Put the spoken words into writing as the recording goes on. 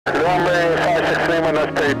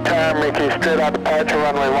Interstate 10, making straight out departure,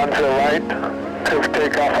 runway 10 right. Clear for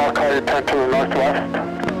takeoff, I'll call you 10 to the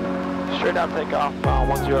northwest. Straight out takeoff, 10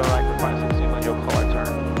 right, goodbye 16, when you'll call our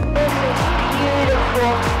turn.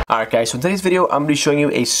 Alright guys, so in today's video I'm going to be showing you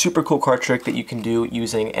a super cool card trick that you can do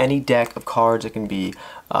using any deck of cards. It can be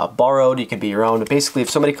borrowed, it can be your own, but basically if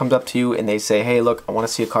somebody comes up to you and they say, hey look, I want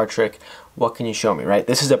to see a card trick, what can you show me, right?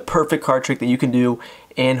 This is a perfect card trick that you can do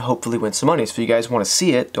and hopefully win some money. So if you guys want to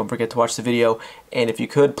see it, don't forget to watch the video, and if you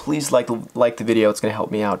could, please like the video. It's going to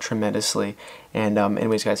help me out tremendously. And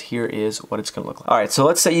anyways guys, here is what it's going to look like. Alright, so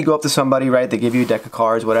let's say you go up to somebody, right, they give you a deck of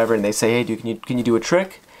cards, whatever, and they say, hey dude, can you do a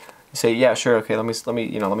trick? You say, yeah, sure, okay, let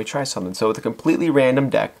me try something. So with a completely random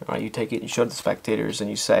deck, all right, you take it, you show it to the spectators, and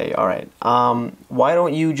you say, all right, why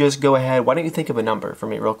don't you just go ahead, why don't you think of a number for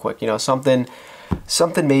me real quick? You know, something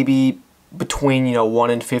maybe between, 1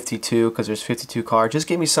 and 52, because there's 52 cards. Just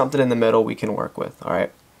give me something in the middle we can work with, all right?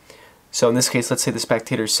 So in this case, let's say the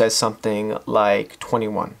spectator says something like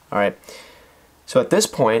 21, all right? So at this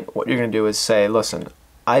point, what you're going to do is say, listen,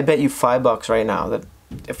 I bet you $5 right now that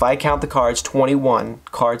if I count the cards, 21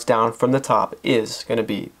 cards down from the top is going to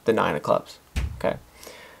be the 9 of clubs, okay?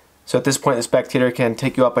 So at this point, the spectator can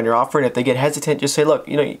take you up on your offer, and if they get hesitant, just say, look,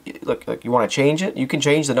 look, you want to change it? You can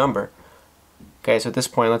change the number. Okay, so at this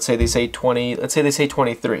point, let's say they say 20, let's say they say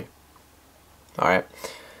 23. All right,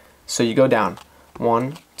 so you go down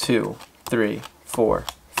 1, 2, 3, 4,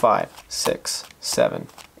 5, 6, 7,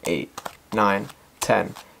 8, 9,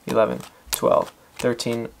 10, 11, 12,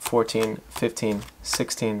 13, 14, 15,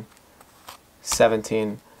 16,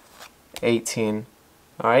 17, 18.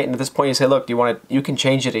 All right, and at this point you say, look, you can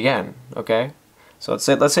change it again, okay? So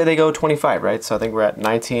let's say they go 25, right? So I think we're at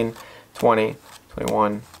 19, 20,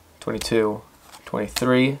 21, 22,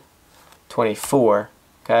 23, 24,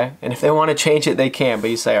 okay? And if they want to change it, they can, but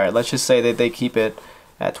you say, all right, let's just say that they keep it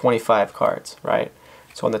at 25 cards, right?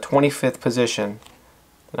 So on the 25th position,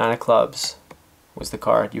 the 9 of clubs was the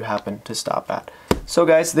card you happen to stop at. So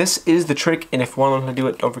guys, this is the trick, and if you want to learn how to do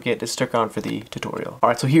it, don't forget to stick around for the tutorial.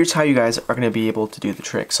 Alright, so here's how you guys are going to be able to do the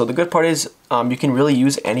trick. So the good part is you can really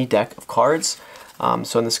use any deck of cards.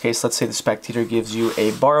 So in this case, let's say the spectator gives you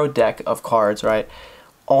a borrowed deck of cards, right?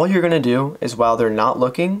 All you're going to do is, while they're not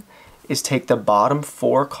looking, is take the bottom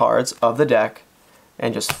 4 cards of the deck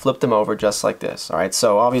and just flip them over just like this. Alright,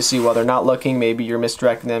 so obviously while they're not looking, maybe you're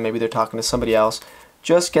misdirecting them, maybe they're talking to somebody else.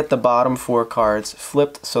 Just get the bottom 4 cards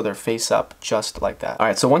flipped so they're face up, just like that.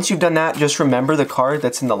 Alright, so once you've done that, just remember the card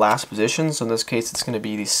that's in the last position. So in this case, it's going to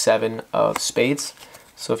be the 7 of spades.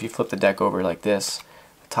 So if you flip the deck over like this,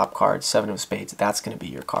 the top card, 7 of spades, that's going to be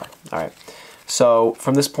your card. Alright, so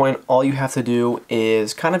from this point, all you have to do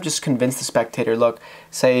is kind of just convince the spectator, look,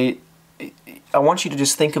 say, I want you to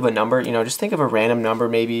just think of a number, just think of a random number,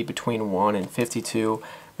 maybe between 1 and 52,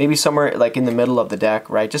 maybe somewhere like in the middle of the deck,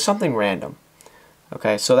 right? Just something random.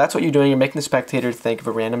 Okay, so that's what you're doing. You're making the spectator think of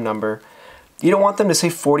a random number. You don't want them to say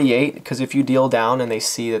 48, because if you deal down and they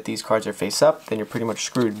see that these cards are face up, then you're pretty much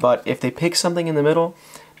screwed. But if they pick something in the middle,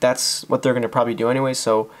 that's what they're going to probably do anyway.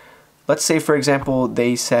 So let's say, for example,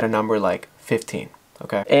 they said a number like 15.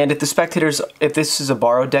 Okay, and if this is a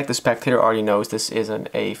borrowed deck, the spectator already knows this isn't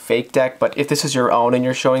a fake deck. But if this is your own and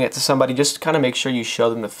you're showing it to somebody, just kind of make sure you show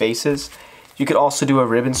them the faces. You could also do a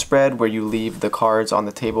ribbon spread where you leave the cards on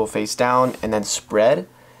the table face down and then spread.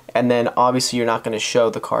 And then obviously you're not going to show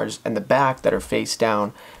the cards in the back that are face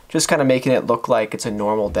down, just kind of making it look like it's a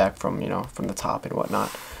normal deck from the top and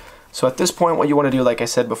whatnot. So at this point, what you want to do, like I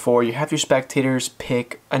said before, you have your spectators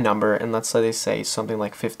pick a number, and let's say they say something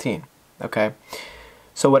like 15. Okay,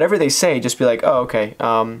 so whatever they say, just be like, oh, okay,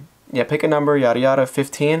 yeah, pick a number, yada yada,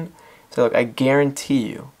 15. So look, I guarantee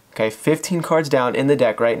you, okay, 15 cards down in the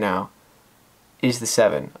deck right now is the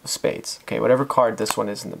 7 of spades. Okay, whatever card this one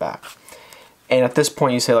is in the back. And at this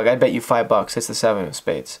point you say, look, I bet you $5 it's the 7 of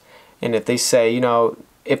spades. And if they say,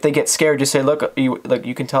 if they get scared, just say, look, you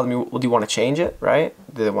can tell them, well, do you want to change it, right?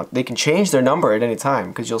 They can change their number at any time,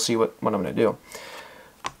 because you'll see what I'm going to do.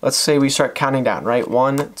 Let's say we start counting down, right?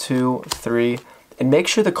 1, 2, 3, and make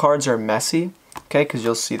sure the cards are messy, okay? Because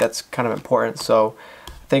you'll see that's kind of important. So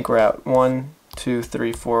I think we're at 1, 2,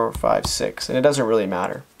 3, 4, 5, 6, and it doesn't really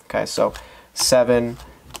matter. Okay, so 7,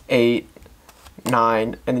 8, 9,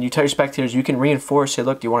 and then you tell your spectators, you can reinforce, say,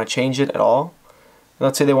 look, do you want to change it at all? And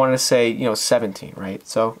let's say they wanted to say, 17, right?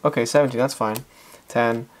 So, okay, 17, that's fine.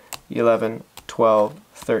 10, 11, 12,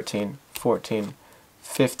 13, 14,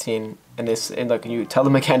 15, and look, you tell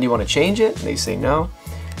them again, do you want to change it? And they say no.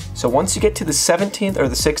 So once you get to the 17th or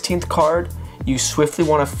the 16th card, you swiftly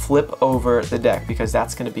want to flip over the deck, because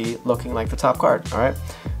that's going to be looking like the top card, all right?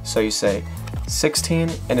 So you say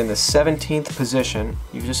 16, and in the 17th position,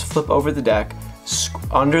 you just flip over the deck,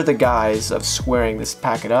 under the guise of squaring this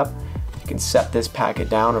packet up, you can set this packet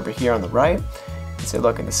down over here on the right and say,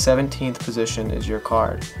 look, in the 17th position is your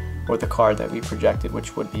card, or the card that we projected,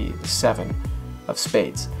 which would be the 7 of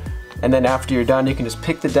spades. And then after you're done, you can just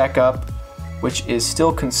pick the deck up, which is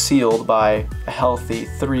still concealed by a healthy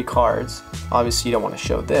 3 cards. Obviously you don't want to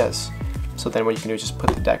show this, so then what you can do is just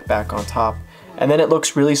put the deck back on top, and then it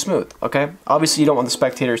looks really smooth, okay? Obviously you don't want the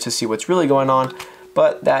spectators to see what's really going on,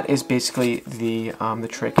 but that is basically the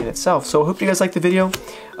trick in itself. So I hope you guys liked the video.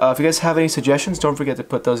 If you guys have any suggestions, don't forget to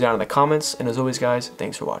put those down in the comments, and as always guys,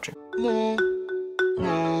 thanks for watching.